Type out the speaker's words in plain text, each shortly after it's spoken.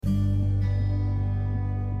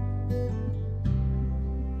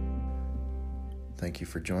Thank you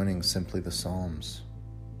for joining Simply the Psalms.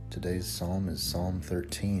 Today's psalm is Psalm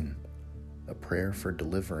 13, a prayer for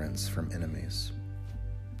deliverance from enemies.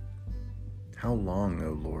 How long,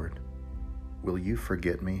 O Lord, will you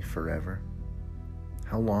forget me forever?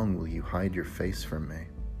 How long will you hide your face from me?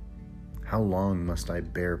 How long must I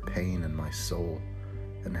bear pain in my soul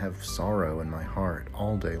and have sorrow in my heart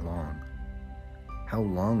all day long? How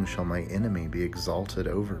long shall my enemy be exalted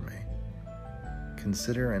over me?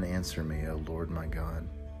 Consider and answer me, O Lord my God.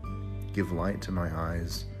 Give light to my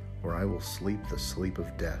eyes, or I will sleep the sleep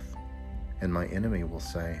of death, and my enemy will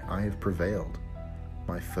say, I have prevailed.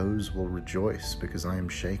 My foes will rejoice because I am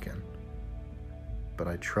shaken. But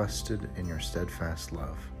I trusted in your steadfast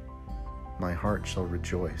love. My heart shall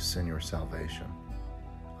rejoice in your salvation.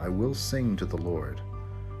 I will sing to the Lord,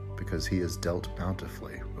 because he has dealt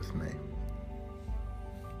bountifully with me.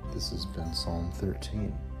 This has been Psalm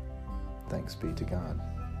 13. Thanks be to God.